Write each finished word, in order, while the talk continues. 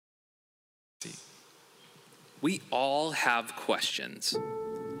We all have questions.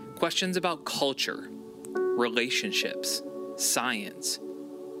 Questions about culture, relationships, science,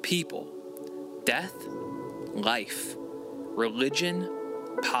 people, death, life, religion,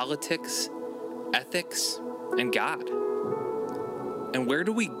 politics, ethics, and God. And where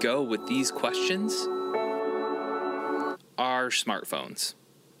do we go with these questions? Our smartphones.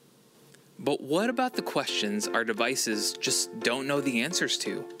 But what about the questions our devices just don't know the answers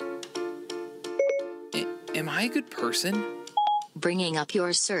to? Am I a good person? Bringing up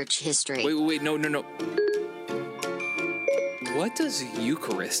your search history. Wait, no. What does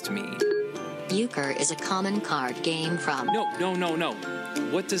Eucharist mean? Euchre is a common card game from... No.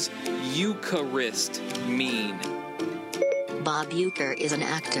 What does Eucharist mean? Bob Uecker is an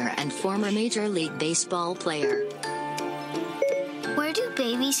actor and former Major League Baseball player. Where do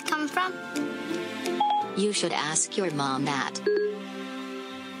babies come from? You should ask your mom that.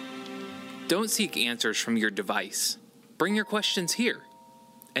 Don't seek answers from your device. Bring your questions here.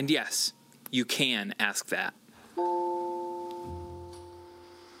 And yes, you can ask that. Well,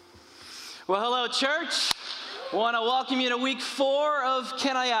 hello, church. I want to welcome you to week 4 of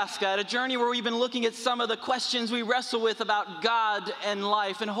Can I Ask That? A journey where we've been looking at some of the questions we wrestle with about God and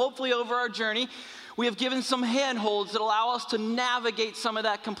life. And hopefully over our journey, we have given some handholds that allow us to navigate some of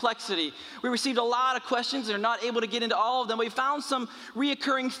that complexity. We received a lot of questions and are not able to get into all of them. We found some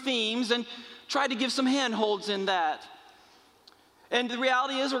reoccurring themes and tried to give some handholds in that. And the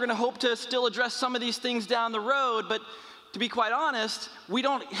reality is we're going to hope to still address some of these things down the road, but to be quite honest, we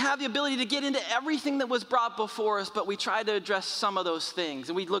don't have the ability to get into everything that was brought before us, but we tried to address some of those things.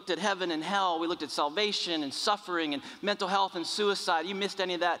 And we looked at heaven and hell, we looked at salvation and suffering and mental health and suicide. You missed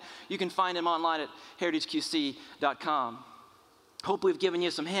any of that, you can find them online at heritageqc.com. Hopefully we've given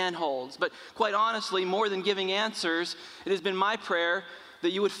you some handholds, but quite honestly, more than giving answers, it has been my prayer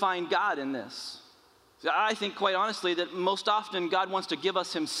that you would find God in this. I think quite honestly that most often God wants to give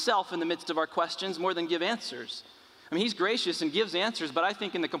us himself in the midst of our questions more than give answers. I mean, he's gracious and gives answers, but I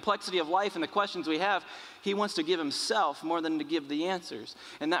think in the complexity of life and the questions we have, he wants to give himself more than to give the answers.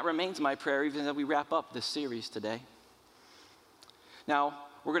 And that remains my prayer even as we wrap up this series today. Now,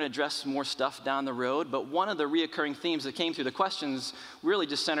 we're going to address some more stuff down the road, but one of the reoccurring themes that came through the questions really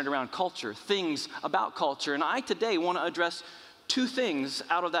just centered around culture, things about culture. And I today want to address 2 things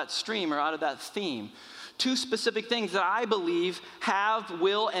out of that stream or out of that theme. 2 specific things that I believe have,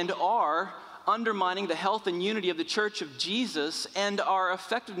 will, and are undermining the health and unity of the Church of Jesus and our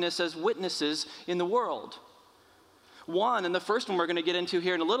effectiveness as witnesses in the world. One, and the first one we're going to get into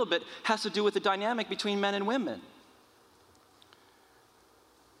here in a little bit, has to do with the dynamic between men and women.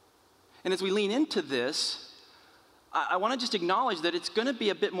 And as we lean into this, I want to just acknowledge that it's going to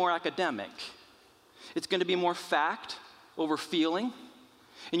be a bit more academic. It's going to be more fact over feeling.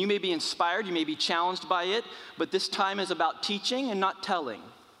 And you may be inspired, you may be challenged by it, but this time is about teaching and not telling.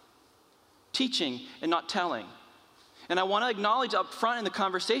 Teaching and not telling. And I want to acknowledge up front in the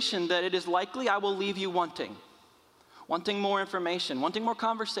conversation that it is likely I will leave you wanting more information, wanting more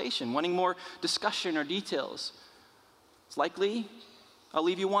conversation, wanting more discussion or details. It's likely I'll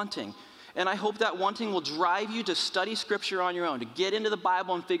leave you wanting. And I hope that wanting will drive you to study Scripture on your own, to get into the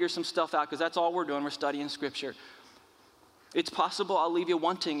Bible and figure some stuff out, because that's all we're doing, we're studying Scripture. It's possible I'll leave you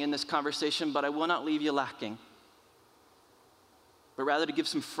wanting in this conversation, but I will not leave you lacking. But rather to give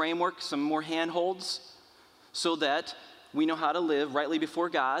some framework, some more handholds, so that we know how to live rightly before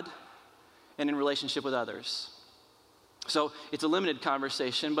God and in relationship with others. So it's a limited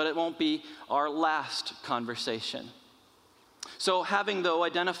conversation, but it won't be our last conversation. So having, though,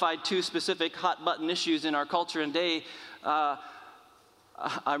 identified 2 specific hot-button issues in our culture and day, I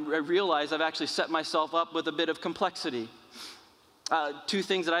realize I've actually set myself up with a bit of complexity. 2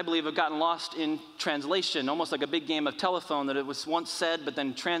 things that I believe have gotten lost in translation, almost like a big game of telephone, that it was once said but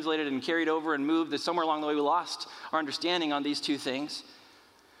then translated and carried over and moved, that somewhere along the way we lost our understanding on these 2 things.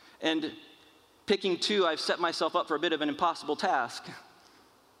 And picking 2, I've set myself up for a bit of an impossible task.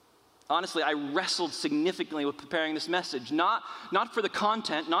 Honestly, I wrestled significantly with preparing this message, not for the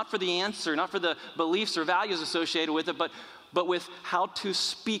content, not for the answer, not for the beliefs or values associated with it, but with how to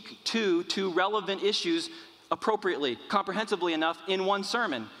speak to 2 relevant issues appropriately, comprehensively enough in one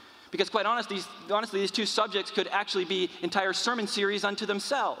sermon. Because quite honestly, these 2 subjects could actually be entire sermon series unto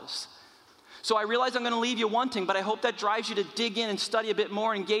themselves. So I realize I'm going to leave you wanting, but I hope that drives you to dig in and study a bit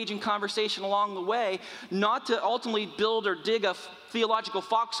more, engage in conversation along the way, not to ultimately build or dig a theological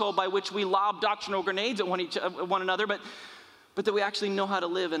foxhole by which we lob doctrinal grenades at one another, but that we actually know how to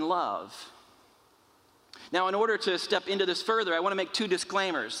live and love. Now, in order to step into this further, I want to make 2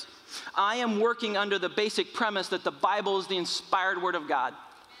 disclaimers. I am working under the basic premise that the Bible is the inspired Word of God.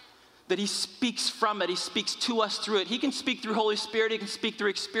 that he speaks from it. He speaks to us through it. He can speak through Holy Spirit. He can speak through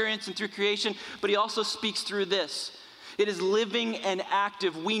experience and through creation, but he also speaks through this. It is living and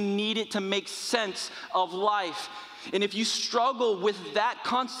active. We need it to make sense of life. And if you struggle with that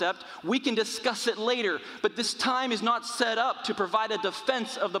concept, we can discuss it later. But this time is not set up to provide a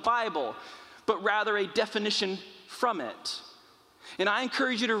defense of the Bible, but rather a definition from it. And I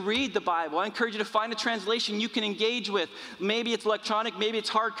encourage you to read the Bible. I encourage you to find a translation you can engage with. Maybe it's electronic, maybe it's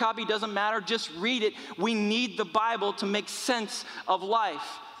hard copy, doesn't matter. Just read it. We need the Bible to make sense of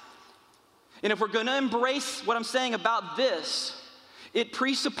life. And if we're going to embrace what I'm saying about this, it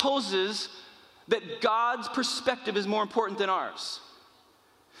presupposes that God's perspective is more important than ours.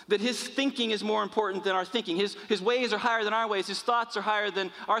 That his thinking is more important than our thinking. His ways are higher than our ways. His thoughts are higher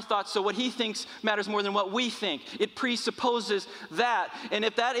than our thoughts. So what he thinks matters more than what we think. It presupposes that. And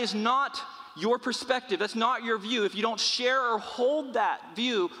if that is not your perspective, that's not your view, if you don't share or hold that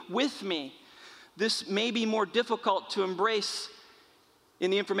view with me, this may be more difficult to embrace in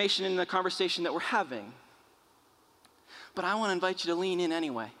the information in the conversation that we're having. But I want to invite you to lean in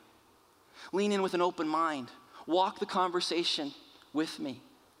anyway. Lean in with an open mind. Walk the conversation with me.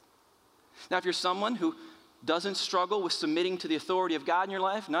 Now, if you're someone who doesn't struggle with submitting to the authority of God in your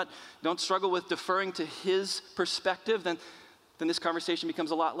life, don't struggle with deferring to his perspective, then this conversation becomes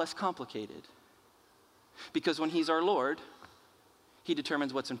a lot less complicated. Because when he's our Lord, he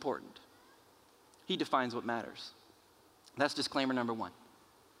determines what's important. He defines what matters. That's disclaimer number one.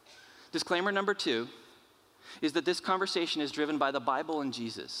 Disclaimer number two is that this conversation is driven by the Bible and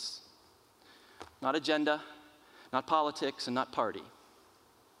Jesus. Not agenda, not politics, and not party.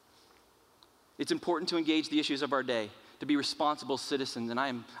 It's important to engage the issues of our day, to be responsible citizens, and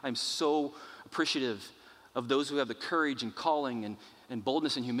I'm so appreciative of those who have the courage and calling and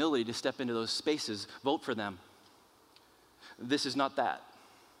boldness and humility to step into those spaces. Vote for them. This is not that.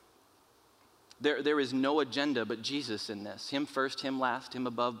 There is no agenda but Jesus in this. Him first, him last, him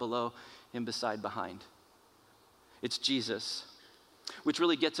above, below, him beside, behind. It's Jesus, which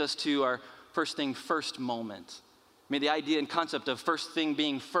really gets us to our first thing first moment. I mean, the idea and concept of first thing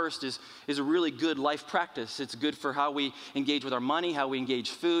being first is a really good life practice. It's good for how we engage with our money, how we engage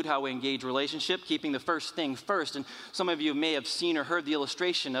food, how we engage relationship, keeping the first thing first. And some of you may have seen or heard the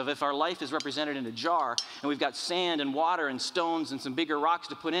illustration of if our life is represented in a jar and we've got sand and water and stones and some bigger rocks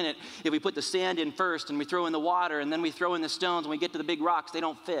to put in it, if we put the sand in first and we throw in the water and then we throw in the stones, when we get to the big rocks, they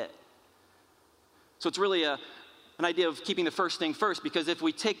don't fit. So it's really an idea of keeping the first thing first, because if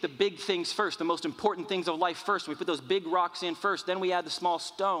we take the big things first, the most important things of life first, and we put those big rocks in first, then we add the small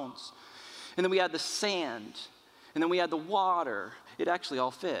stones, and then we add the sand, and then we add the water, it actually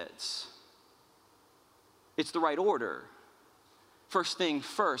all fits. It's the right order. First thing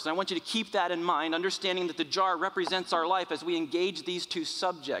first. And I want you to keep that in mind, understanding that the jar represents our life as we engage these two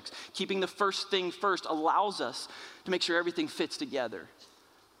subjects. Keeping the first thing first allows us to make sure everything fits together.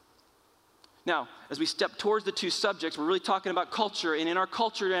 Now, as we step towards the two subjects, we're really talking about culture. And in our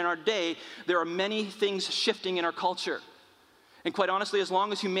culture, in our day, there are many things shifting in our culture. And quite honestly, as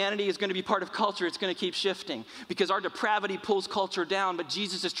long as humanity is going to be part of culture, it's going to keep shifting. Because our depravity pulls culture down, but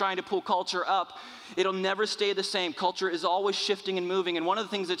Jesus is trying to pull culture up. It'll never stay the same. Culture is always shifting and moving. And one of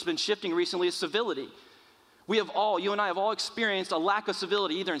the things that's been shifting recently is civility. You and I have all experienced a lack of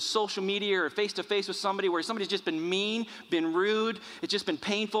civility, either in social media or face-to-face with somebody where somebody's just been mean, been rude, it's just been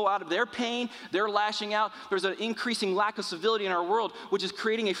painful. Out of their pain, they're lashing out. There's an increasing lack of civility in our world, which is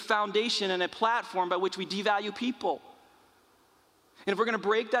creating a foundation and a platform by which we devalue people. And if we're going to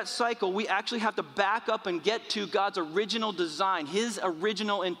break that cycle, we actually have to back up and get to God's original design, his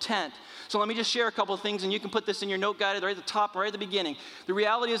original intent. So let me just share a couple of things, and you can put this in your note guide right at the top, right at the beginning. The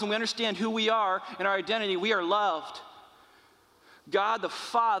reality is when we understand who we are and our identity, we are loved. God the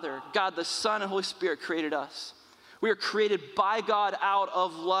Father, God the Son, and Holy Spirit created us. We are created by God out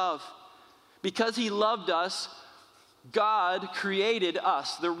of love. Because he loved us, God created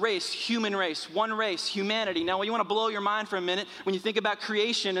us, the race, human race, one race, humanity. Now, you want to blow your mind for a minute. When you think about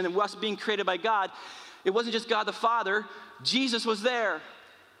creation and us being created by God, it wasn't just God the Father. Jesus was there.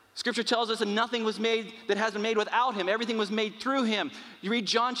 Scripture tells us that nothing was made that has been made without him. Everything was made through him. You read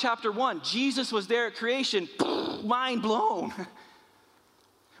John chapter 1. Jesus was there at creation. Mind blown.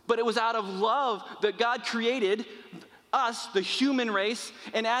 But it was out of love that God created us, the human race,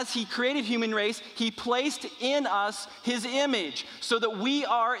 and as he created human race, he placed in us his image so that we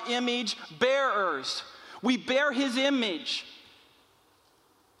are image bearers. We bear his image.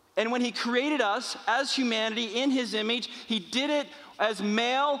 And when he created us as humanity in his image, he did it as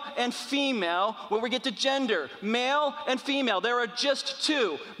male and female. When we get to gender, male and female, there are just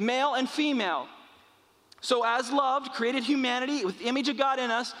two, male and female. So as loved, created humanity with the image of God in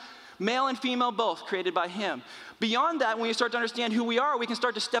us, Male and female both, created by him. Beyond that, when we start to understand who we are, we can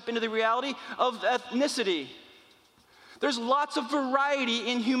start to step into the reality of ethnicity. There's lots of variety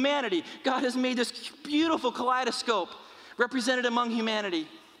in humanity. God has made this beautiful kaleidoscope represented among humanity.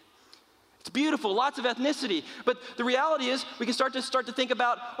 It's beautiful, lots of ethnicity. But the reality is we can start to think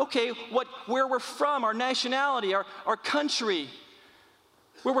about, okay, where we're from, our nationality, our country,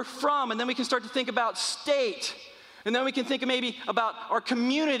 where we're from, and then we can start to think about state, and then we can think maybe about our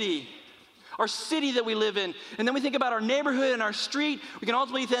community, our city that we live in, and then we think about our neighborhood and our street. We can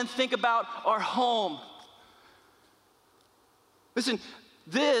ultimately then think about our home. Listen,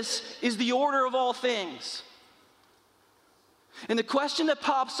 this is the order of all things. And the question that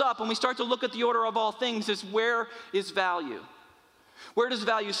pops up when we start to look at the order of all things is, where is value? Where does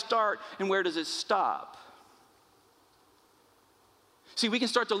value start and where does it stop? See, we can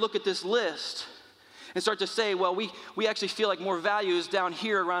start to look at this list and start to say, well, we actually feel like more value is down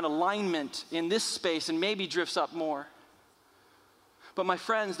here around alignment in this space and maybe drifts up more. But my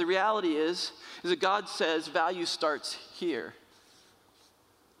friends, the reality is that God says value starts here.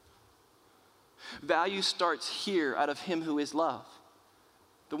 Value starts here out of him who is love,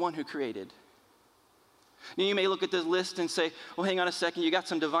 the one who created. Now, you may look at this list and say, well, hang on a second, you got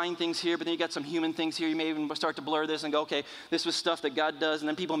some divine things here, but then you got some human things here. You may even start to blur this and go, okay, this was stuff that God does, and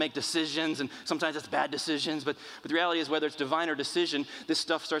then people make decisions, and sometimes it's bad decisions, but the reality is whether it's divine or decision, this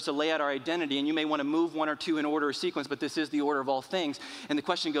stuff starts to lay out our identity, and you may want to move one or two in order or sequence, but this is the order of all things. And the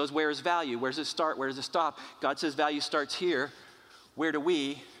question goes, where is value? Where does it start? Where does it stop? God says value starts here. Where do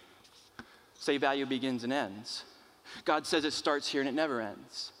we say value begins and ends? God says it starts here and it never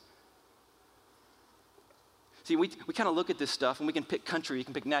ends. See, we kind of look at this stuff and we can pick country, we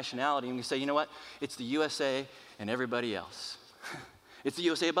can pick nationality, and we say, you know what? It's the USA and everybody else. It's the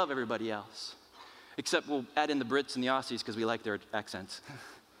USA above everybody else. Except we'll add in the Brits and the Aussies because we like their accents.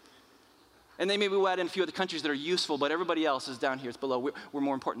 And then maybe we'll add in a few other countries that are useful, but everybody else is down here, it's below. We're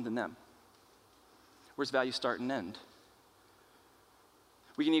more important than them. Where's value start and end?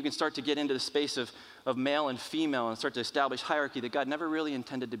 We can even start to get into the space of male and female and start to establish hierarchy that God never really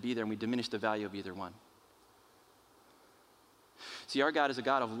intended to be there, and we diminish the value of either one. See, our God is a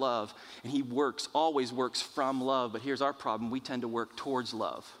God of love, and he always works from love, but here's our problem. We tend to work towards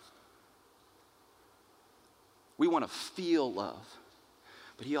love. We want to feel love,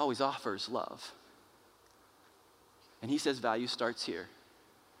 but he always offers love. And he says value starts here.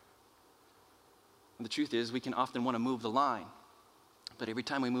 And the truth is, we can often want to move the line. But every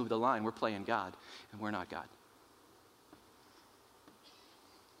time we move the line, we're playing God, and we're not God.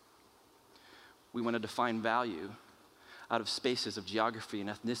 We want to define value out of spaces of geography and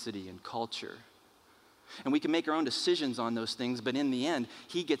ethnicity and culture. And we can make our own decisions on those things, but in the end,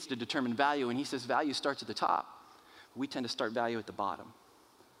 he gets to determine value, and he says value starts at the top. We tend to start value at the bottom,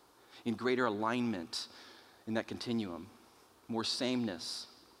 in greater alignment in that continuum, more sameness,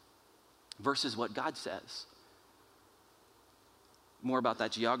 versus what God says. More about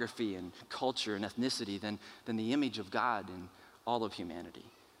that geography and culture and ethnicity than the image of God in all of humanity.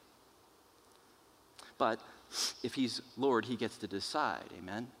 But if he's Lord, he gets to decide,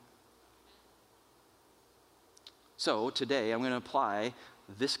 amen? So today I'm going to apply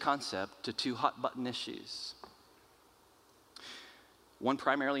this concept to two hot button issues. One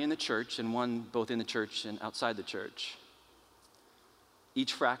primarily in the church and one both in the church and outside the church.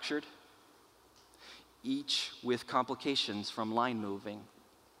 Each fractured, each with complications from line moving.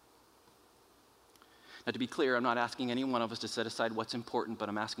 Now, to be clear, I'm not asking any one of us to set aside what's important, but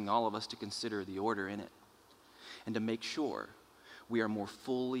I'm asking all of us to consider the order in it and to make sure we are more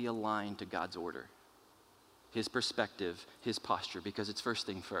fully aligned to God's order, his perspective, his posture, because it's first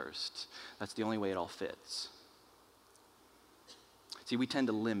thing first. That's the only way it all fits. See, we tend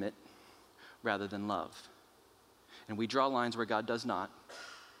to limit rather than love, and we draw lines where God does not.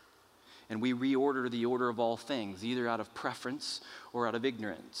 And we reorder the order of all things, either out of preference or out of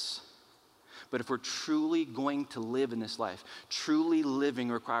ignorance. But if we're truly going to live in this life, truly living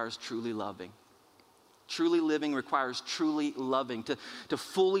requires truly loving. Truly living requires truly loving. To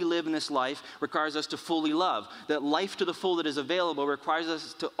fully live in this life requires us to fully love. That life to the full that is available requires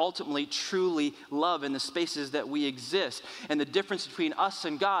us to ultimately truly love in the spaces that we exist. And the difference between us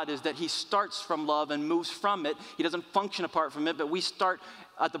and God is that he starts from love and moves from it. He doesn't function apart from it, but we start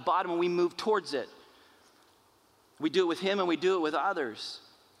at the bottom and we move towards it. We do it with him and we do it with others.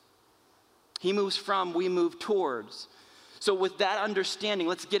 He moves from, we move towards. So with that understanding,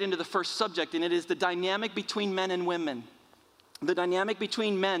 let's get into the first subject, and it is the dynamic between men and women. The dynamic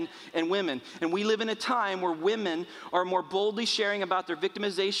between men and women. And we live in a time where women are more boldly sharing about their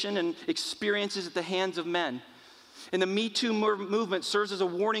victimization and experiences at the hands of men. And the Me Too movement serves as a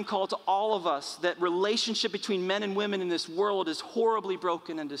warning call to all of us that relationship between men and women in this world is horribly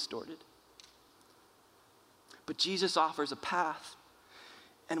broken and distorted. But Jesus offers a path,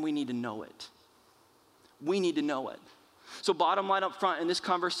 and we need to know it. We need to know it. So bottom line up front in this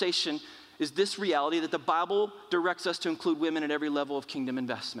conversation is this reality that the Bible directs us to include women at every level of kingdom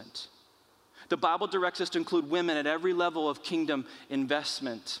investment. The Bible directs us to include women at every level of kingdom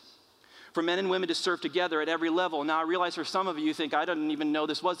investment. For men and women to serve together at every level. Now I realize for some of you think, I didn't even know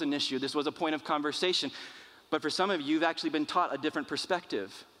this was an issue. This was a point of conversation. But for some of you, you've actually been taught a different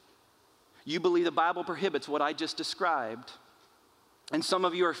perspective. You believe the Bible prohibits what I just described. And some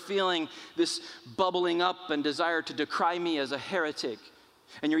of you are feeling this bubbling up and desire to decry me as a heretic.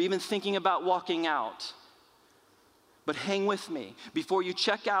 And you're even thinking about walking out. But hang with me. Before you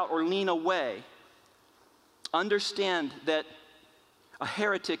check out or lean away, understand that a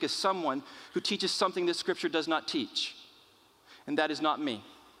heretic is someone who teaches something that Scripture does not teach. And that is not me.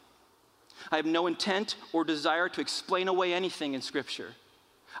 I have no intent or desire to explain away anything in Scripture.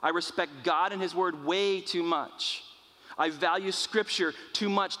 I respect God and His Word way too much. I value Scripture too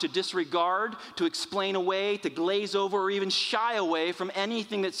much to disregard, to explain away, to glaze over, or even shy away from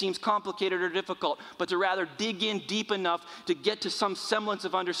anything that seems complicated or difficult, but to rather dig in deep enough to get to some semblance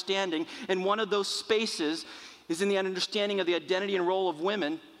of understanding. And one of those spaces is in the understanding of the identity and role of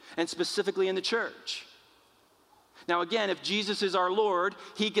women, and specifically in the church. Now again, if Jesus is our Lord,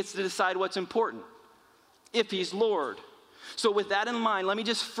 He gets to decide what's important, if He's Lord. So with that in mind, let me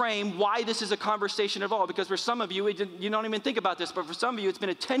just frame why this is a conversation at all, because for some of you, you don't even think about this, but for some of you, it's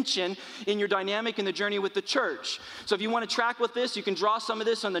been a tension in your dynamic in the journey with the church. So if you want to track with this, you can draw some of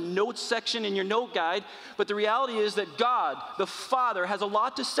this on the notes section in your note guide, but the reality is that God, the Father, has a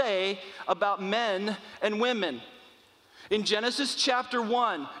lot to say about men and women. In Genesis chapter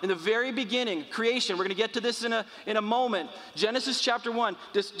 1, in the very beginning, creation, we're going to get to this in a moment. Genesis chapter 1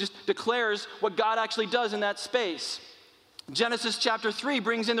 just declares what God actually does in that space. Genesis chapter 3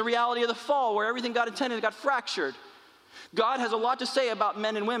 brings in the reality of the fall, where everything God intended got fractured. God has a lot to say about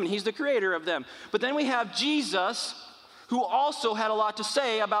men and women. He's the creator of them. But then we have Jesus, who also had a lot to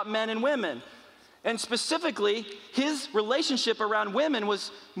say about men and women. And specifically, his relationship around women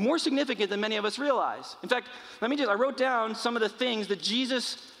was more significant than many of us realize. In fact, I wrote down some of the things that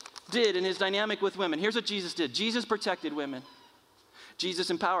Jesus did in his dynamic with women. Here's what Jesus did. Jesus protected women.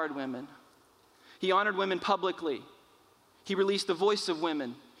 Jesus empowered women. He honored women publicly. He released the voice of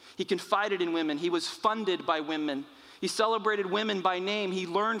women. He confided in women. He was funded by women. He celebrated women by name. He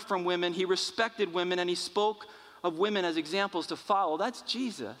learned from women. He respected women, and he spoke of women as examples to follow. That's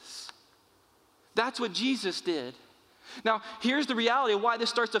Jesus. That's what Jesus did. Now, here's the reality of why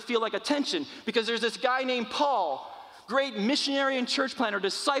this starts to feel like a tension, because there's this guy named Paul, great missionary and church planter,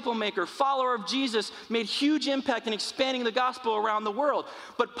 disciple maker, follower of Jesus, made huge impact in expanding the gospel around the world.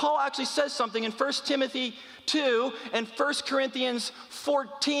 But Paul actually says something in 1 Timothy 2 and 1 Corinthians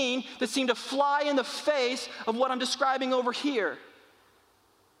 14 that seem to fly in the face of what I'm describing over here.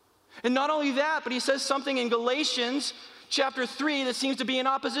 And not only that, but he says something in Galatians chapter 3 that seems to be in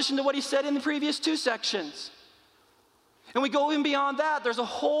opposition to what he said in the previous two sections. And we go even beyond that. There's a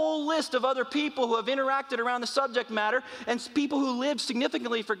whole list of other people who have interacted around the subject matter, and people who lived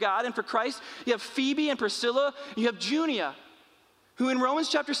significantly for God and for Christ. You have Phoebe and Priscilla. You have Junia, who in Romans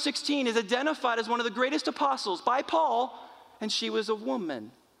chapter 16 is identified as one of the greatest apostles by Paul, and she was a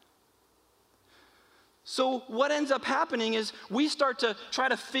woman. So what ends up happening is we start to try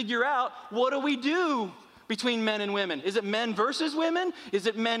to figure out, what do we do between men and women? Is it men versus women? Is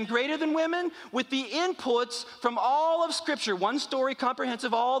it men greater than women? With the inputs from all of Scripture, one story,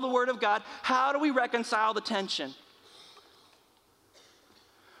 comprehensive, all the Word of God, how do we reconcile the tension?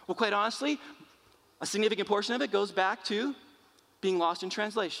 Well, quite honestly, a significant portion of it goes back to being lost in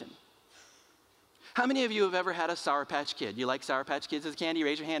translation. How many of you have ever had a Sour Patch Kid? You like Sour Patch Kids as candy?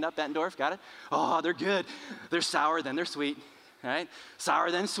 Raise your hand up, Bettendorf, got it? Oh, they're good. They're sour, then they're sweet. All right? Sour,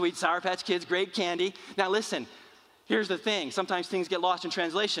 then sweet. Sour Patch Kids, great candy. Now listen, here's the thing. Sometimes things get lost in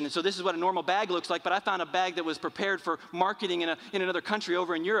translation. And so this is what a normal bag looks like, but I found a bag that was prepared for marketing in another country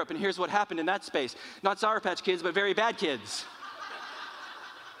over in Europe. And here's what happened in that space. Not Sour Patch Kids, but very bad kids.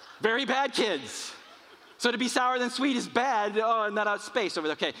 Very bad kids. So to be sour than sweet is bad. Oh, and that out space over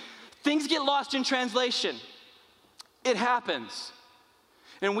there. Okay. Things get lost in translation. It happens.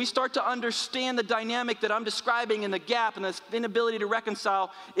 And we start to understand the dynamic that I'm describing in the gap and the inability to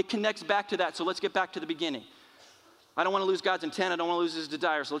reconcile, it connects back to that. So let's get back to the beginning. I don't want to lose God's intent. I don't want to lose his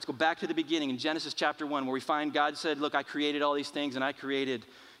desire. So let's go back to the beginning in Genesis chapter 1, where we find God said, look, I created all these things, and I created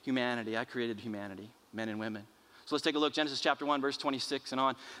humanity. I created humanity, men and women. So let's take a look, Genesis chapter 1, verse 26 and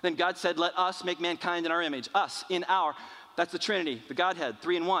on. Then God said, let us make mankind in our image, us, in our, that's the Trinity, the Godhead,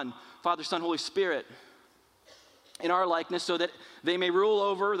 3 in 1, Father, Son, Holy Spirit, in our likeness, so that they may rule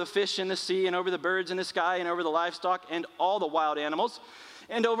over the fish in the sea and over the birds in the sky and over the livestock and all the wild animals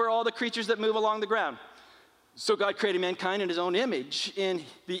and over all the creatures that move along the ground. So God created mankind in his own image. In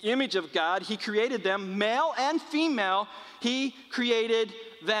the image of God, he created them, male and female, he created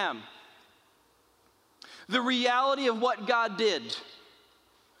them. The reality of what God did,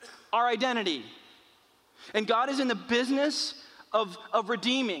 our identity. And God is in the business of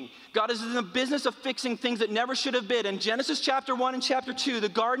redeeming. God is in the business of fixing things that never should have been. In Genesis chapter 1 and chapter 2, the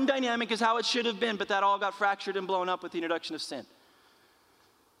garden dynamic is how it should have been, but that all got fractured and blown up with the introduction of sin.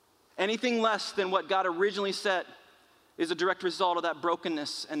 Anything less than what God originally set is a direct result of that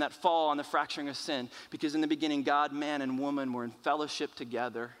brokenness and that fall and the fracturing of sin. Because in the beginning, God, man, and woman were in fellowship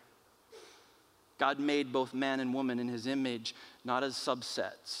together. God made both man and woman in his image, not as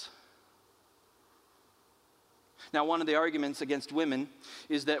subsets. Now, one of the arguments against women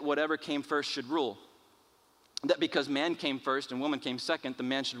is that whatever came first should rule. That because man came first and woman came second, the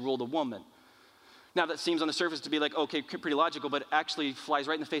man should rule the woman. Now, that seems on the surface to be like, okay, pretty logical, but it actually flies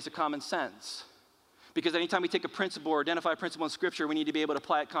right in the face of common sense. Because anytime we take a principle or identify a principle in Scripture, we need to be able to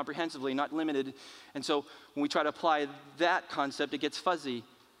apply it comprehensively, not limited. And so when we try to apply that concept, it gets fuzzy.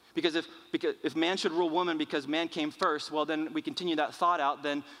 Because if man should rule woman because man came first, well, then we continue that thought out,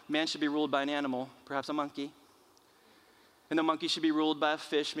 then man should be ruled by an animal, perhaps a monkey. And the monkey should be ruled by a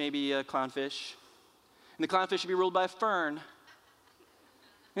fish, maybe a clownfish. And the clownfish should be ruled by a fern.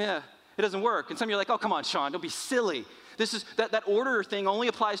 Yeah, it doesn't work. And some of you are like, oh, come on, Sean, don't be silly. That order thing only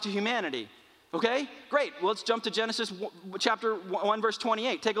applies to humanity. Okay, great. Well, let's jump to Genesis chapter 1, verse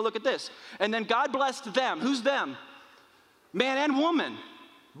 28. Take a look at this. And then God blessed them. Who's them? Man and woman,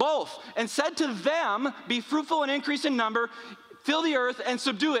 both. And said to them, be fruitful and increase in number, fill the earth and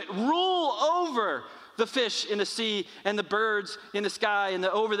subdue it. Rule over the fish in the sea and the birds in the sky and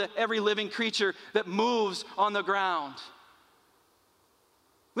over every living creature that moves on the ground.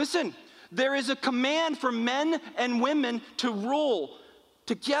 Listen, there is a command for men and women to rule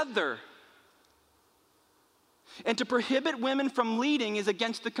together. And to prohibit women from leading is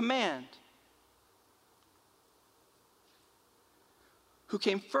against the command. Who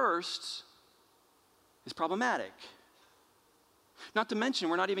came first is problematic. Not to mention,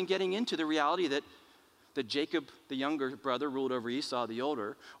 we're not even getting into the reality that Jacob, the younger brother, ruled over Esau, the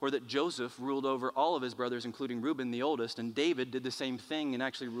older, or that Joseph ruled over all of his brothers, including Reuben, the oldest, and David did the same thing and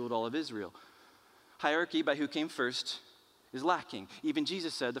actually ruled all of Israel. Hierarchy by who came first is lacking. Even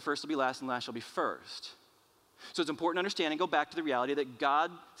Jesus said, the first will be last and last shall be first. So it's important to understand and go back to the reality that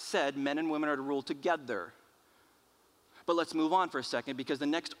God said men and women are to rule together. But let's move on for a second, because the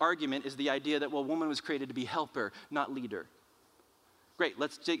next argument is the idea that, well, woman was created to be helper, not leader. Great,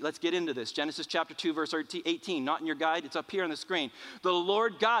 let's get into this. Genesis chapter 2, verse 18, not in your guide, it's up here on the screen. The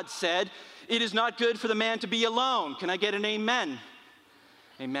Lord God said, it is not good for the man to be alone. Can I get an amen?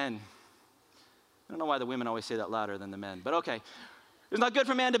 Amen. I don't know why the women always say that louder than the men, but okay. It's not good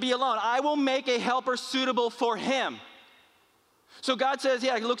for man to be alone. I will make a helper suitable for him. So God says,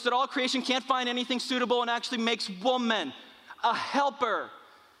 yeah, he looks at all creation, can't find anything suitable, and actually makes woman a helper.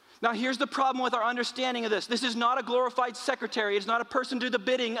 Now, here's the problem with our understanding of this. This is not a glorified secretary. It's not a person to do the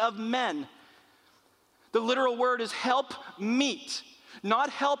bidding of men. The literal word is help meet, not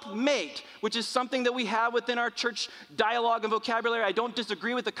help mate, which is something that we have within our church dialogue and vocabulary. I don't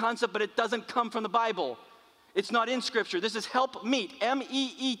disagree with the concept, but it doesn't come from the Bible. It's not in Scripture. This is help meet,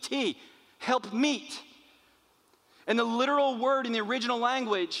 M-E-E-T, help meet. And the literal word in the original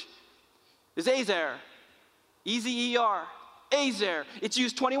language is ezer, E-Z-E-R, ezer. It's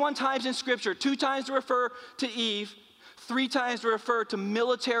used 21 times in Scripture, 2 times to refer to Eve, 3 times to refer to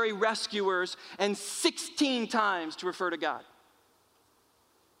military rescuers, and 16 times to refer to God.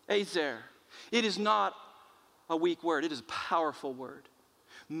 Ezer. It is not a weak word. It is a powerful word.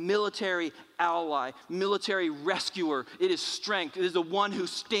 Military ally, military rescuer. It is strength. It is the one who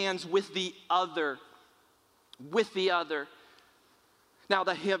stands with the other. With the other. Now,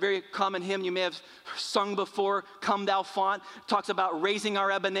 the very common hymn you may have sung before, Come Thou Font, talks about raising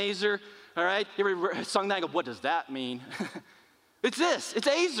our Ebenezer. All right? You ever sung that and go, what does that mean? It's this. It's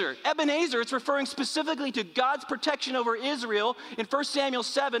Ezer. Ebenezer. It's referring specifically to God's protection over Israel in 1 Samuel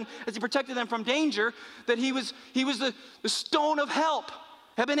 7 as he protected them from danger, that he was the stone of help.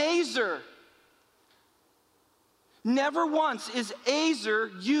 Ebenezer. Never once is Ezer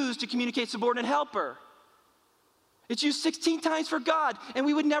used to communicate subordinate helper. It's used 16 times for God, and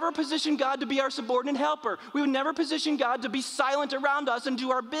we would never position God to be our subordinate helper. We would never position God to be silent around us and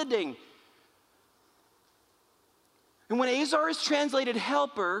do our bidding. And when Azar is translated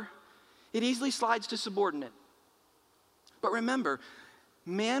helper, it easily slides to subordinate. But remember,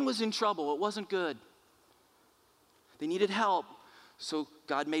 man was in trouble. It wasn't good. They needed help, so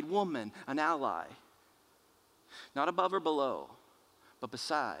God made woman an ally. Not above or below, but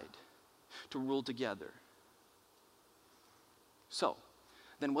beside, to rule together. So,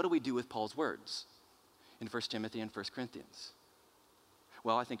 then what do we do with Paul's words in 1 Timothy and 1 Corinthians?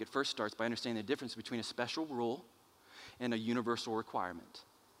 Well, I think it first starts by understanding the difference between a special rule and a universal requirement.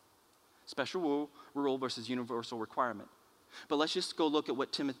 Special rule versus universal requirement. But let's just go look at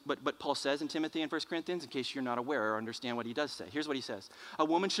what Paul says in Timothy and 1 Corinthians in case you're not aware or understand what he does say. Here's what he says. A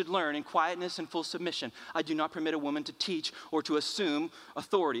woman should learn in quietness and full submission. I do not permit a woman to teach or to assume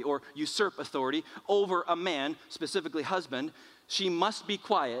authority or usurp authority over a man, specifically husband. She must be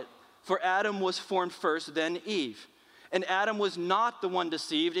quiet, for Adam was formed first, then Eve. And Adam was not the one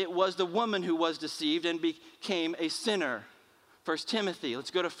deceived. It was the woman who was deceived and became a sinner. 1 Timothy. Let's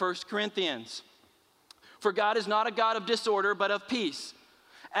go to 1 Corinthians. For God is not a God of disorder, but of peace.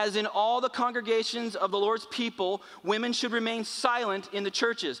 As in all the congregations of the Lord's people, women should remain silent in the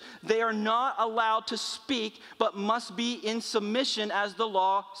churches. They are not allowed to speak, but must be in submission as the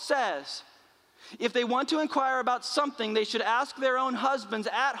law says. If they want to inquire about something, they should ask their own husbands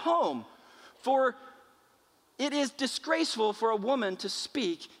at home. For it is disgraceful for a woman to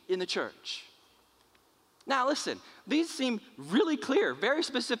speak in the church. Now listen, these seem really clear, very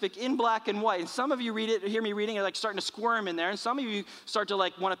specific, in black and white. And some of you read it, hear me reading it, like starting to squirm in there. And some of you start to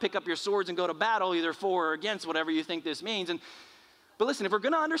like want to pick up your swords and go to battle, either for or against whatever you think this means. But listen, if we're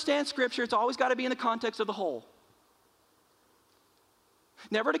going to understand Scripture, it's always got to be in the context of the whole.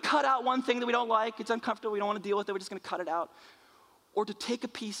 Never to cut out one thing that we don't like. It's uncomfortable. We don't want to deal with it. We're just going to cut it out. Or to take a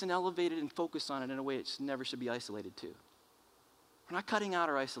piece and elevate it and focus on it in a way it never should be isolated to. We're not cutting out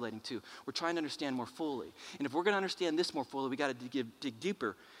or isolating too. We're trying to understand more fully. And if we're going to understand this more fully, we got to dig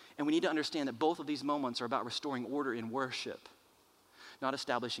deeper. And we need to understand that both of these moments are about restoring order in worship, not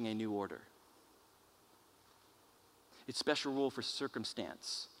establishing a new order. It's special rule for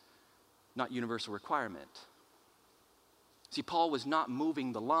circumstance, not universal requirement. See, Paul was not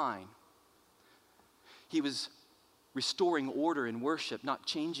moving the line. He was restoring order in worship, not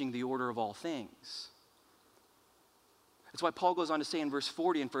changing the order of all things. That's why Paul goes on to say in verse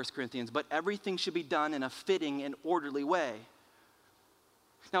 40 in 1 Corinthians, but everything should be done in a fitting and orderly way.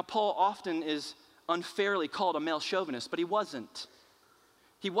 Now, Paul often is unfairly called a male chauvinist, but he wasn't.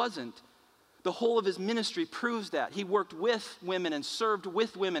 He wasn't. The whole of his ministry proves that. He worked with women and served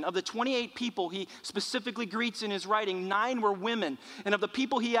with women. Of the 28 people he specifically greets in his writing, 9 were women. And of the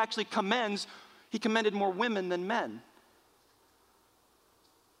people he actually commends, he commended more women than men.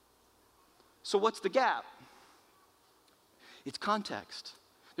 So what's the gap? It's context.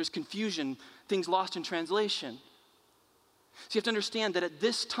 There's confusion, things lost in translation. So you have to understand that at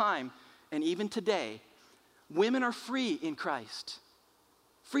this time, and even today, women are free in Christ.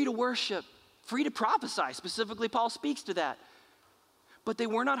 Free to worship, free to prophesy. Specifically, Paul speaks to that. But they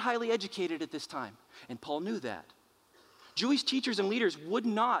were not highly educated at this time, and Paul knew that. Jewish teachers and leaders would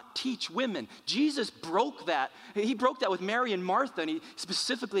not teach women. Jesus broke that. He broke that with Mary and Martha, and he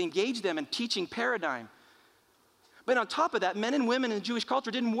specifically engaged them in teaching paradigm. But on top of that, men and women in the Jewish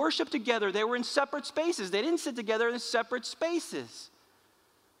culture didn't worship together. They were in separate spaces. They didn't sit together in separate spaces.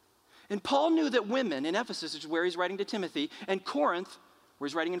 And Paul knew that women in Ephesus, which is where he's writing to Timothy, and Corinth, where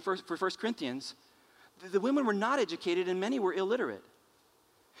he's writing for 1 Corinthians, the women were not educated and many were illiterate.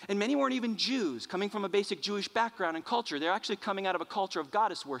 And many weren't even Jews, coming from a basic Jewish background and culture. They're actually coming out of a culture of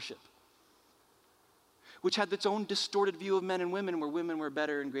goddess worship, which had its own distorted view of men and women, where women were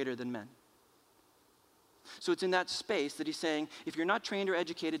better and greater than men. So it's in that space that he's saying, if you're not trained or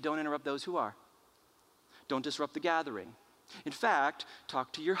educated, don't interrupt those who are. Don't disrupt the gathering. In fact,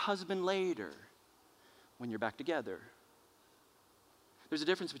 talk to your husband later when you're back together. There's a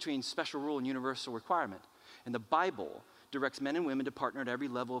difference between special rule and universal requirement. And the Bible directs men and women to partner at every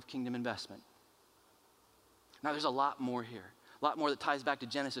level of kingdom investment. Now, there's a lot more here. A lot more that ties back to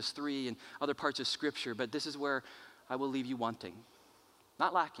Genesis 3 and other parts of Scripture. But this is where I will leave you wanting.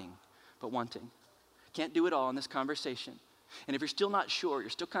 Not lacking, but wanting. Can't do it all in this conversation. And if you're still not sure, you're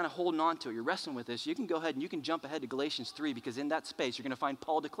still kind of holding on to it, you're wrestling with this, you can go ahead and you can jump ahead to Galatians 3, because in that space you're going to find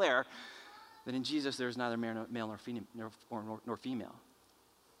Paul declare that in Jesus there is neither male nor female.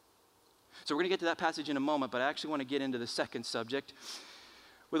 So we're going to get to that passage in a moment, but I actually want to get into the second subject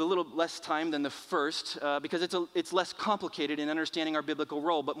with a little less time than the first, because it's less complicated in understanding our biblical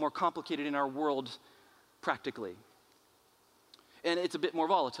role, but more complicated in our world practically. And it's a bit more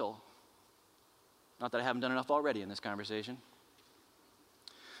volatile. Not that I haven't done enough already in this conversation.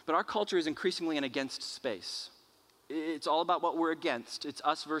 But our culture is increasingly an against space. It's all about what we're against. It's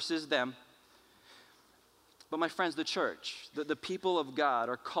us versus them. But my friends, the church, the people of God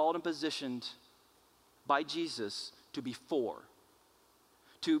are called and positioned by Jesus to be for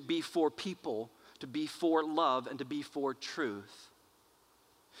people, to be for love, and to be for truth.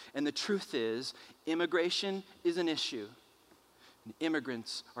 And the truth is, immigration is an issue, and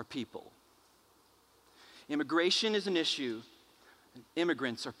immigrants are people. Immigration is an issue, and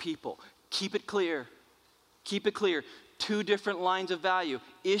immigrants are people. Keep it clear. Keep it clear. Two different lines of value.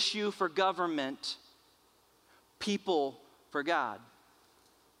 Issue for government, people for God.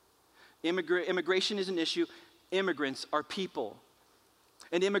 Immigration is an issue. Immigrants are people.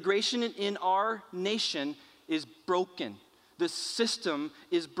 And immigration in our nation is broken. The system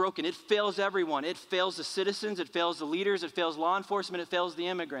is broken. It fails everyone. It fails the citizens. It fails the leaders. It fails law enforcement. It fails the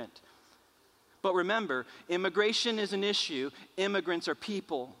immigrant. But remember, immigration is an issue. Immigrants are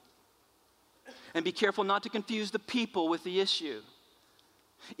people. And be careful not to confuse the people with the issue.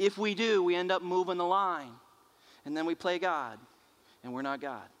 If we do, we end up moving the line. And then we play God. And we're not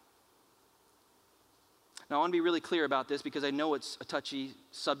God. Now, I want to be really clear about this because I know it's a touchy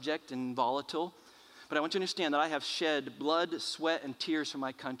subject and volatile. But I want you to understand that I have shed blood, sweat, and tears for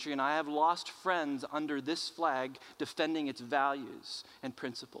my country, and I have lost friends under this flag defending its values and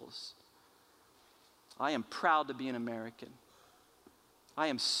principles. I am proud to be an American. I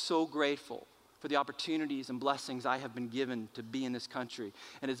am so grateful for the opportunities and blessings I have been given to be in this country.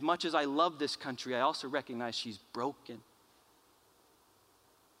 And as much as I love this country, I also recognize she's broken.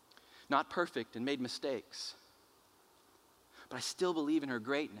 Not perfect and made mistakes. But I still believe in her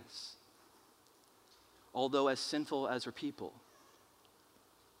greatness, although as sinful as her people.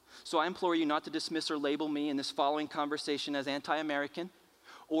 So I implore you not to dismiss or label me in this following conversation as anti-American,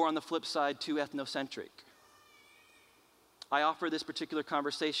 or on the flip side, too ethnocentric. I offer this particular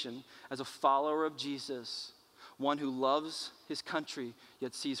conversation as a follower of Jesus, one who loves his country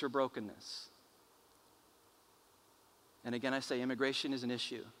yet sees her brokenness. And again, I say immigration is an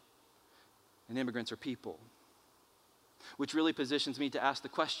issue, and immigrants are people. Which really positions me to ask the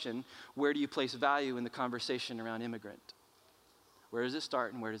question, where do you place value in the conversation around immigrant? Where does it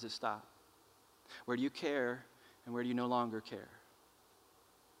start and where does it stop? Where do you care and where do you no longer care?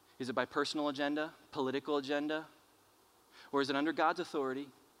 Is it by personal agenda, political agenda? Or is it under God's authority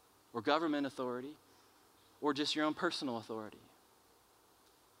or government authority or just your own personal authority?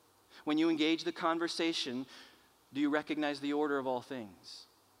 When you engage the conversation, do you recognize the order of all things?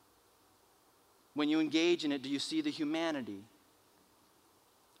 When you engage in it, do you see the humanity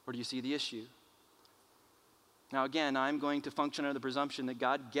or do you see the issue? Now again, I'm going to function under the presumption that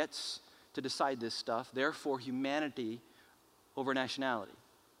God gets to decide this stuff, therefore humanity over nationality.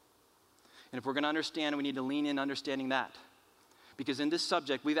 And if we're going to understand, we need to lean in understanding that. Because in this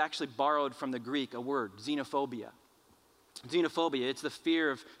subject, we've actually borrowed from the Greek a word, xenophobia. Xenophobia, it's the fear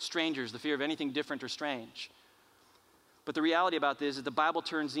of strangers, the fear of anything different or strange. But the reality about this is the Bible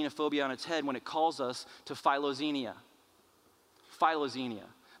turns xenophobia on its head when it calls us to philoxenia. Philoxenia,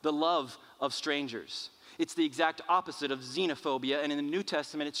 the love of strangers. It's the exact opposite of xenophobia, and in the New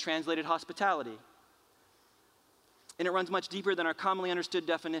Testament, it's translated hospitality. And it runs much deeper than our commonly understood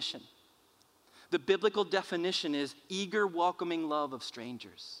definition. The biblical definition is eager, welcoming love of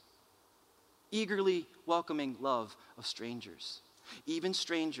strangers. Eagerly welcoming love of strangers. Even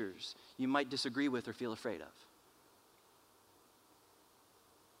strangers you might disagree with or feel afraid of.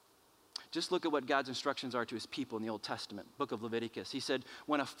 Just look at what God's instructions are to his people in the Old Testament, book of Leviticus. He said,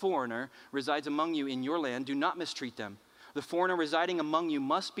 when a foreigner resides among you in your land, do not mistreat them. The foreigner residing among you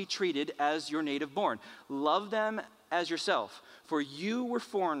must be treated as your native born. Love them as yourself, for you were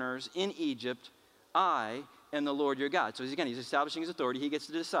foreigners in Egypt. I am the Lord your God. So he's establishing his authority. He gets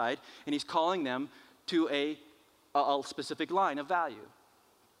to decide, and he's calling them to a specific line of value.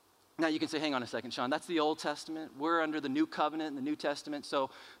 Now you can say, hang on a second, Sean, that's the Old Testament. We're under the New Covenant in the New Testament,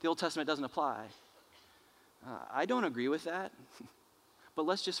 so the Old Testament doesn't apply. I don't agree with that, but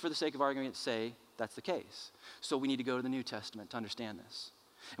let's just for the sake of argument say that's the case. So we need to go to the New Testament to understand this.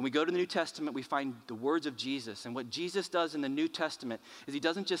 And we go to the New Testament, we find the words of Jesus. And what Jesus does in the New Testament is he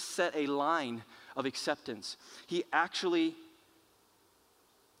doesn't just set a line of acceptance. He actually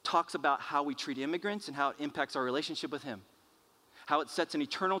talks about how we treat immigrants and how it impacts our relationship with him. How it sets an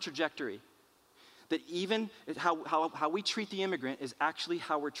eternal trajectory. That even how we treat the immigrant is actually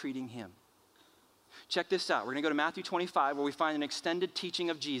how we're treating him. Check this out. We're going to go to Matthew 25 where we find an extended teaching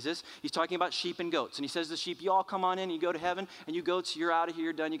of Jesus. He's talking about sheep and goats. And he says to the sheep, you all come on in, you go to heaven, and you goats, you're out of here,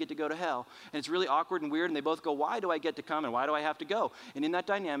 you're done, you get to go to hell. And it's really awkward and weird, and they both go, why do I get to come and why do I have to go? And in that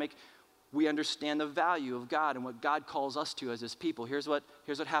dynamic, we understand the value of God and what God calls us to as his people. Here's what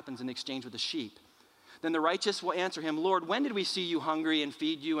happens in exchange with the sheep. Then the righteous will answer him, Lord, when did we see you hungry and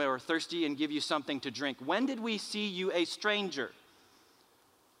feed you, or thirsty and give you something to drink? When did we see you a stranger?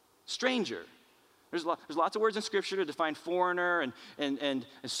 Stranger. There's lots of words in Scripture to define foreigner and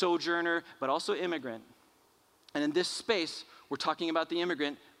sojourner, but also immigrant. And in this space, we're talking about the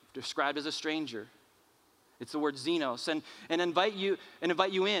immigrant described as a stranger. It's the word xenos, and invite you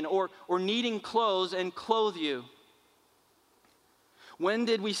in, or needing clothes and clothe you. When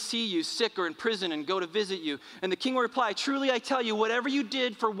did we see you sick or in prison and go to visit you? And the king will reply, truly I tell you, whatever you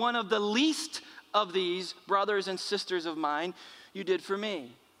did for one of the least of these brothers and sisters of mine, you did for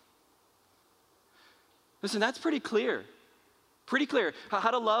me. Listen, that's pretty clear. Pretty clear. How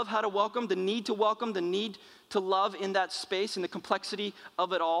to love, how to welcome, the need to love in that space and the complexity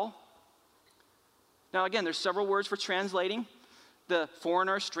of it all. Now again, there's several words for translating the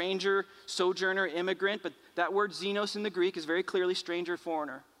foreigner, stranger, sojourner, immigrant, but that word xenos in the Greek is very clearly stranger,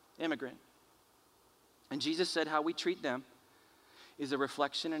 foreigner, immigrant. And Jesus said how we treat them is a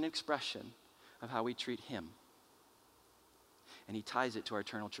reflection and expression of how we treat him. And he ties it to our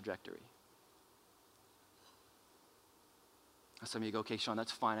eternal trajectory. Some of you go, okay, Sean,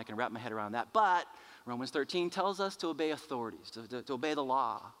 that's fine. I can wrap my head around that. But Romans 13 tells us to obey authorities, to obey the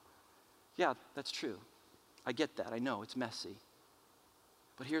law. Yeah, that's true. I get that. I know it's messy.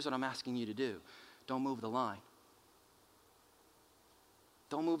 But here's what I'm asking you to do. Don't move the line.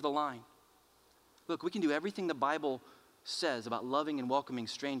 Don't move the line. Look, we can do everything the Bible says about loving and welcoming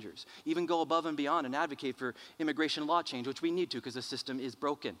strangers. Even go above and beyond and advocate for immigration law change, which we need to because the system is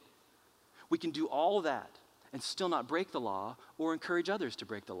broken. We can do all that and still not break the law or encourage others to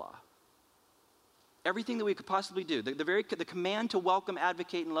break the law. Everything that we could possibly do. The command to welcome,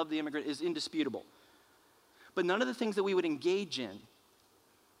 advocate, and love the immigrant is indisputable. But none of the things that we would engage in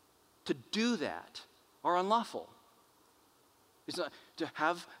to do that are unlawful. It's not to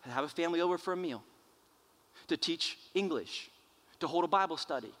have a family over for a meal, to teach English, to hold a Bible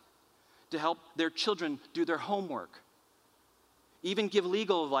study, to help their children do their homework, even give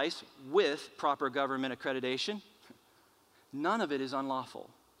legal advice with proper government accreditation. None of it is unlawful.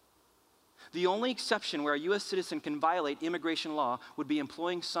 The only exception where a U.S. citizen can violate immigration law would be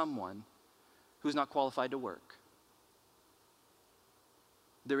employing someone who's not qualified to work.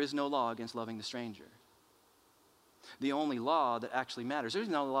 There is no law against loving the stranger. The only law that actually matters, there's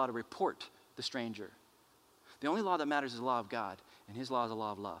no law to report the stranger. The only law that matters is the law of God, and his law is the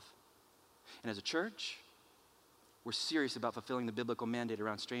law of love. And as a church, we're serious about fulfilling the biblical mandate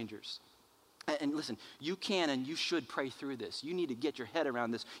around strangers. And listen, you can and you should pray through this. You need to get your head around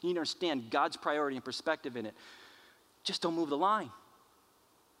this. You need to understand God's priority and perspective in it. Just don't move the line.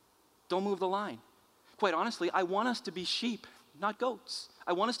 Don't move the line. Quite honestly, I want us to be sheep, not goats.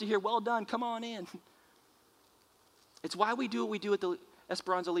 I want us to hear, well done, come on in. It's why we do what we do at the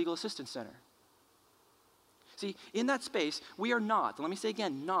Esperanza Legal Assistance Center. See, in that space, we are not, let me say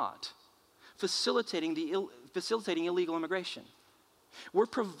again, not facilitating illegal immigration. We're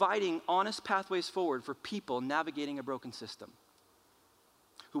providing honest pathways forward for people navigating a broken system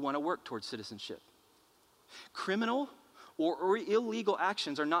who want to work towards citizenship. Criminal or illegal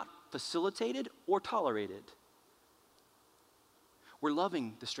actions are not facilitated or tolerated. We're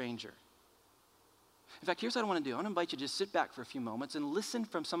loving the stranger. In fact, here's what I want to do. I want to invite you to just sit back for a few moments and listen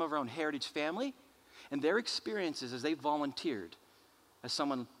from some of our own Heritage family and their experiences as they volunteered as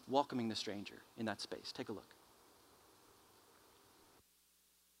someone welcoming the stranger in that space. Take a look.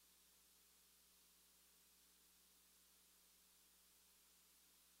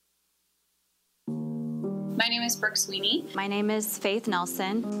 My name is Brooke Sweeney. My name is Faith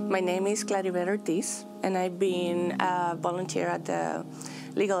Nelson. My name is Claribel Ortiz, and I've been a volunteer at the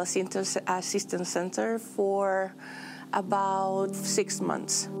Legal Assistance Center for about 6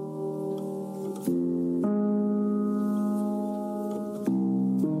 months.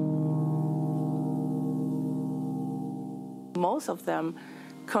 Most of them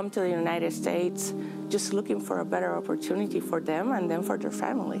come to the United States just looking for a better opportunity for them and then for their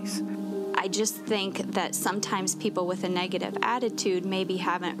families. I just think that sometimes people with a negative attitude maybe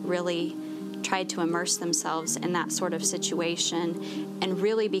haven't really tried to immerse themselves in that sort of situation and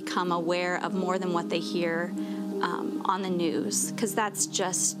really become aware of more than what they hear on the news, because that's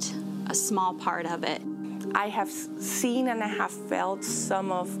just a small part of it. I have seen and I have felt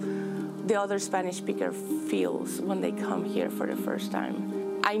some of the other Spanish speaker feels when they come here for the first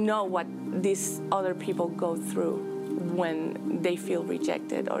time. I know what these other people go through when they feel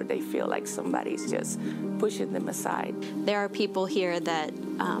rejected or they feel like somebody's just pushing them aside. There are people here that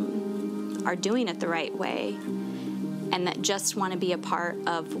are doing it the right way and that just want to be a part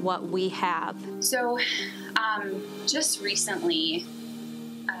of what we have. So just recently,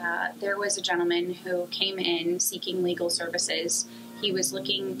 there was a gentleman who came in seeking legal services. He was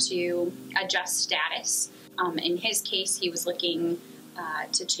looking to adjust status. In his case, he was looking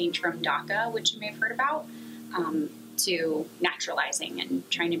to change from DACA, which you may have heard about, to naturalizing and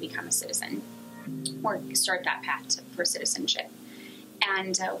trying to become a citizen or start that path for citizenship.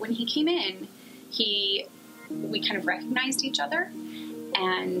 And when he came in, we kind of recognized each other,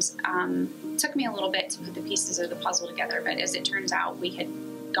 and it took me a little bit to put the pieces of the puzzle together. But as it turns out, we had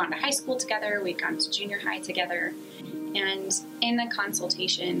gone to high school together, we'd gone to junior high together, and in the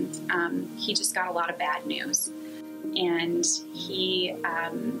consultation, he just got a lot of bad news, and he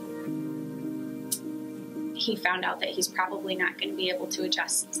found out that he's probably not going to be able to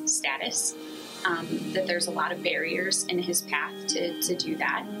adjust status, that there's a lot of barriers in his path to do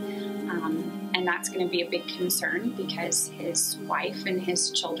that. And that's going to be a big concern because his wife and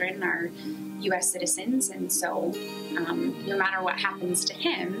his children are U.S. citizens. And so no matter what happens to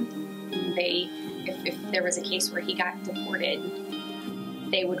him, if there was a case where he got deported,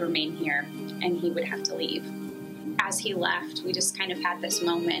 they would remain here and he would have to leave. As he left, we just kind of had this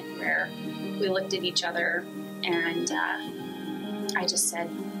moment where we looked at each other, and I just said,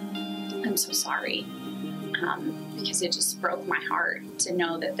 I'm so sorry, because it just broke my heart to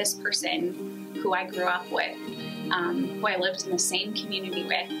know that this person who I grew up with, who I lived in the same community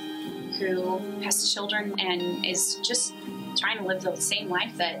with, who has children and is just trying to live the same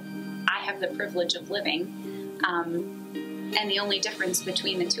life that I have the privilege of living, and the only difference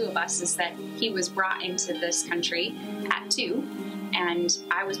between the two of us is that he was brought into this country at 2, and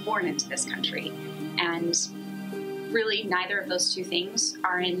I was born into this country. And really, neither of those two things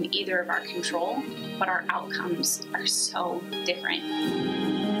are in either of our control, but our outcomes are so different.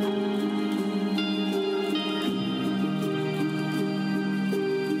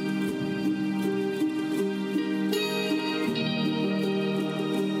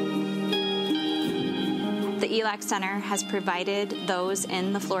 The ELAC Center has provided those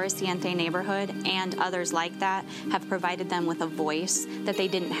in the Floreciente neighborhood and others like that, have provided them with a voice that they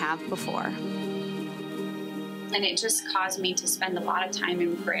didn't have before. And it just caused me to spend a lot of time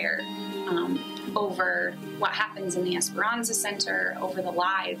in prayer over what happens in the Esperanza Center, over the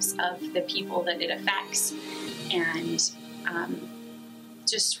lives of the people that it affects, and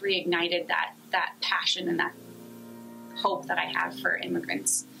just reignited that passion and that hope that I have for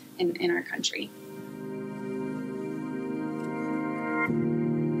immigrants in our country.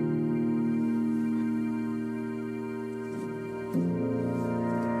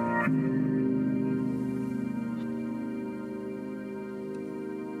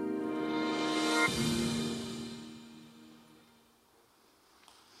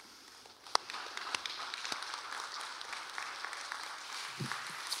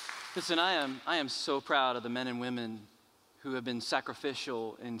 Listen, I am so proud of the men and women who have been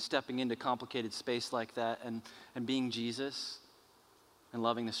sacrificial in stepping into complicated space like that and being Jesus and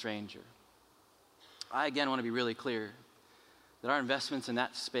loving the stranger. I, again, want to be really clear that our investments in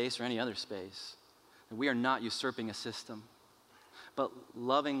that space or any other space, that we are not usurping a system, but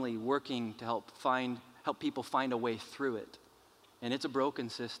lovingly working to help people find a way through it. And it's a broken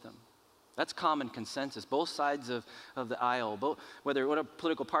system. That's common consensus. Both sides of the aisle, whether what a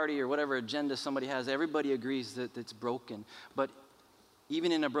political party or whatever agenda somebody has, everybody agrees that it's broken. But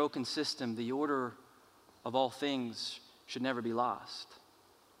even in a broken system, the order of all things should never be lost.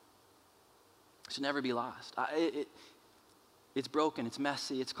 It should never be lost. It's broken, it's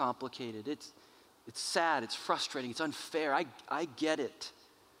messy, it's complicated, it's sad, it's frustrating, it's unfair. I get it.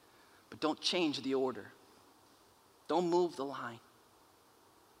 But don't change the order. Don't move the line.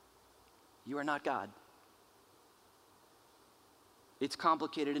 You are not God. It's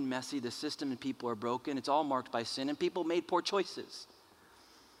complicated and messy. The system and people are broken. It's all marked by sin, and people made poor choices.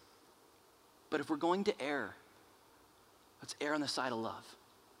 But if we're going to err, let's err on the side of love.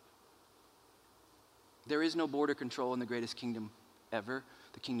 There is no border control in the greatest kingdom ever,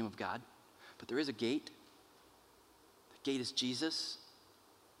 the kingdom of God. But there is a gate. The gate is Jesus.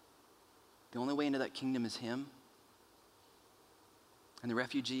 The only way into that kingdom is Him. And the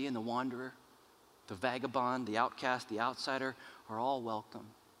refugee and the wanderer, the vagabond, the outcast, the outsider are all welcome.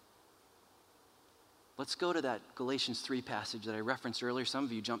 Let's go to that Galatians 3 passage that I referenced earlier. Some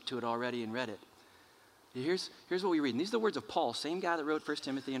of you jumped to it already and read it. Here's what we read. And these are the words of Paul, same guy that wrote 1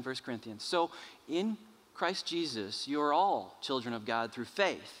 Timothy and 1 Corinthians. So in Christ Jesus, you are all children of God through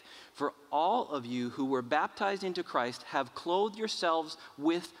faith. For all of you who were baptized into Christ have clothed yourselves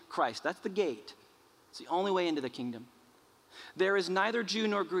with Christ. That's the gate. It's the only way into the kingdom. There is neither Jew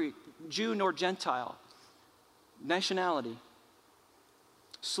nor Greek, Jew nor Gentile, nationality,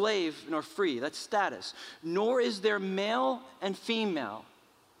 slave nor free, that's status, nor is there male and female,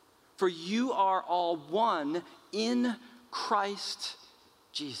 For you are all one in Christ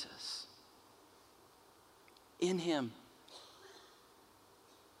Jesus. In him.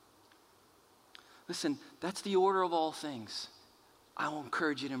 Listen, that's the order of all things. I will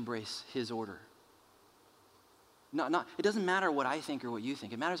encourage you to embrace his order. It doesn't matter what I think or what you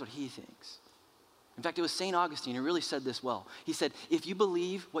think. It matters what he thinks. In fact, it was St. Augustine who really said this well. He said, if you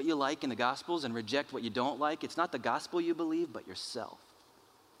believe what you like in the Gospels and reject what you don't like, it's not the gospel you believe, but yourself.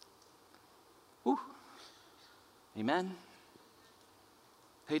 Whew. Amen?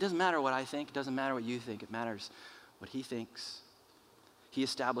 Hey, it doesn't matter what I think. It doesn't matter what you think. It matters what he thinks. He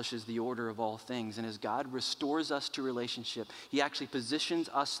establishes the order of all things. And as God restores us to relationship, he actually positions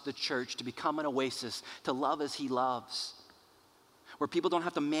us, the church, to become an oasis, to love as he loves. Where people don't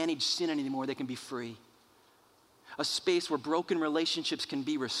have to manage sin anymore, they can be free. A space where broken relationships can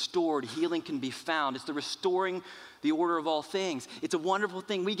be restored, healing can be found. It's the restoring the order of all things. It's a wonderful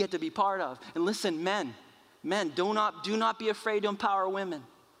thing we get to be part of. And listen, men, do not be afraid to empower women.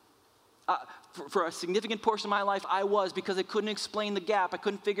 For a significant portion of my life, I was, because I couldn't explain the gap. I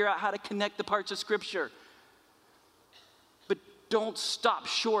couldn't figure out how to connect the parts of Scripture. But don't stop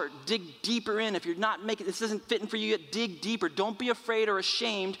short. Dig deeper in. If you're not making, this isn't fitting for you yet, dig deeper. Don't be afraid or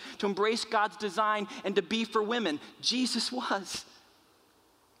ashamed to embrace God's design and to be for women. Jesus was.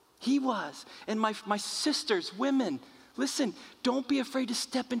 He was. And my sisters, women, listen, don't be afraid to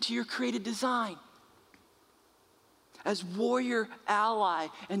step into your created design. As warrior, ally,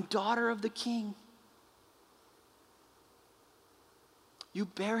 and daughter of the King. You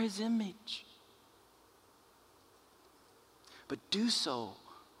bear his image. But do so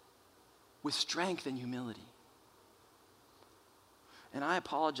with strength and humility. And I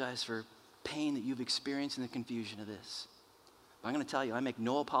apologize for pain that you've experienced in the confusion of this. But I'm going to tell you, I make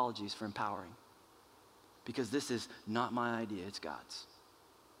no apologies for empowering. Because this is not my idea, it's God's.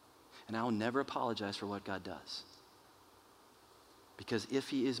 And I will never apologize for what God does. Because if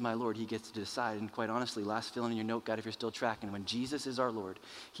he is my Lord, he gets to decide. And quite honestly, last fill in your note, God, if you're still tracking, when Jesus is our Lord,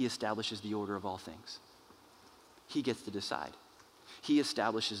 he establishes the order of all things. He gets to decide. He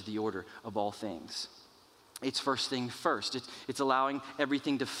establishes the order of all things. It's first thing first. It's allowing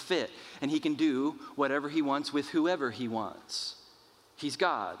everything to fit. And he can do whatever he wants with whoever he wants. He's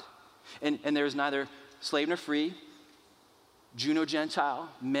God. And there's neither slave nor free, Jew nor Gentile,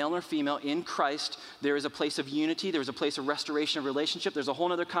 male nor female. In Christ, there is a place of unity. There is a place of restoration of relationship. There's a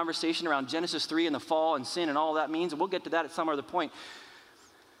whole other conversation around Genesis 3 and the fall and sin and all that means, and we'll get to that at some other point.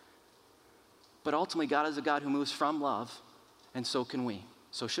 But ultimately, God is a God who moves from love, and so can we.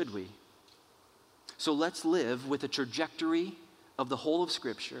 So should we. So let's live with a trajectory of the whole of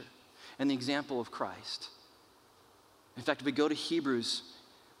Scripture and the example of Christ. In fact, if we go to Hebrews,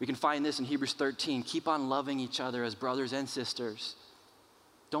 we can find this in Hebrews 13. Keep on loving each other as brothers and sisters.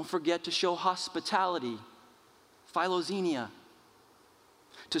 Don't forget to show hospitality, philoxenia,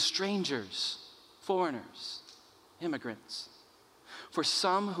 to strangers, foreigners, immigrants. For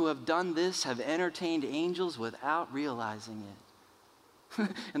some who have done this have entertained angels without realizing it.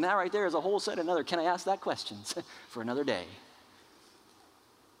 And that right there is a whole set of another, can I ask that questions for another day.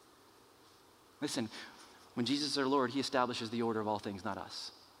 Listen, when Jesus is our Lord, he establishes the order of all things, not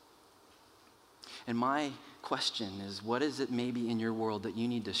us. And my question is, what is it maybe in your world that you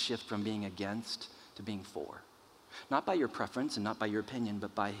need to shift from being against to being for? Not by your preference and not by your opinion,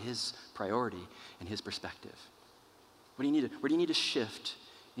 but by his priority and his perspective. Where do you need to shift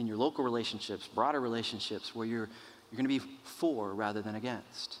in your local relationships, broader relationships, where you're going to be for rather than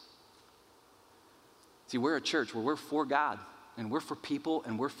against? See, we're a church where we're for God, and we're for people,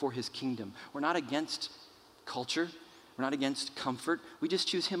 and we're for his kingdom. We're not against culture. We're not against comfort. We just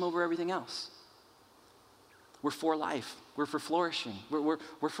choose him over everything else. We're for life. We're for flourishing.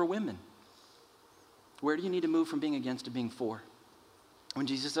 We're for women. Where do you need to move from being against to being for? When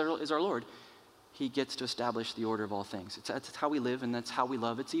Jesus is our Lord, he gets to establish the order of all things. That's how we live, and that's how we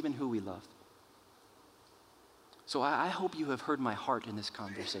love. It's even who we love. So I hope you have heard my heart in this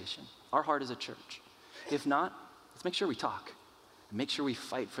conversation. Our heart as a church. If not, let's make sure we talk. And make sure we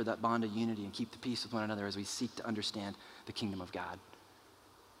fight for that bond of unity and keep the peace with one another as we seek to understand the kingdom of God.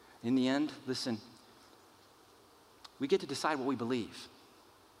 In the end, listen, we get to decide what we believe.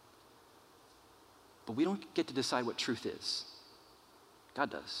 But we don't get to decide what truth is.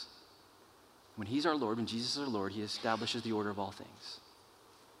 God does. When he's our Lord, when Jesus is our Lord, he establishes the order of all things.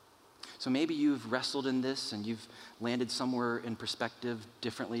 So maybe you've wrestled in this and you've landed somewhere in perspective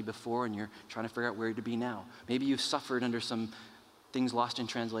differently before and you're trying to figure out where to be now. Maybe you've suffered under some things lost in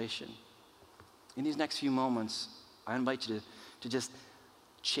translation. In these next few moments, I invite you to just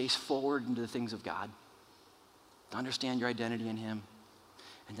chase forward into the things of God, to understand your identity in him,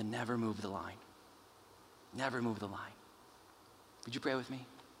 and to never move the line. Never move the line. Would you pray with me?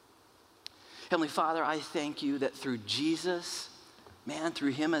 Heavenly Father, I thank you that through Jesus, man,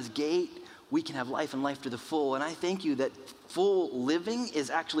 through him as gate, we can have life and life to the full. And I thank you that full living is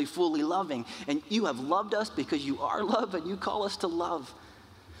actually fully loving. And you have loved us because you are love and you call us to love.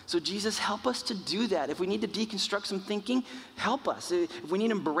 So Jesus, help us to do that. If we need to deconstruct some thinking, help us. If we need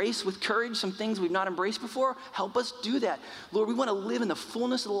to embrace with courage some things we've not embraced before, help us do that. Lord, we want to live in the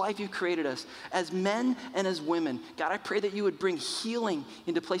fullness of the life you've created us as men and as women. God, I pray that you would bring healing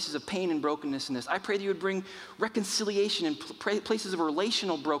into places of pain and brokenness in this. I pray that you would bring reconciliation in places of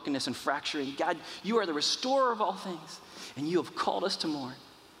relational brokenness and fracturing. God, you are the restorer of all things, and you have called us to more.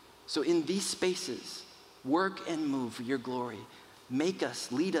 So in these spaces, work and move for your glory. Make us,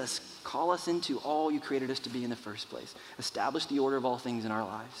 lead us, call us into all you created us to be in the first place. Establish the order of all things in our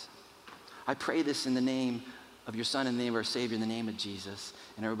lives. I pray this in the name of your Son, in the name of our Savior, in the name of Jesus.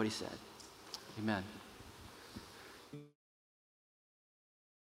 And everybody said, amen.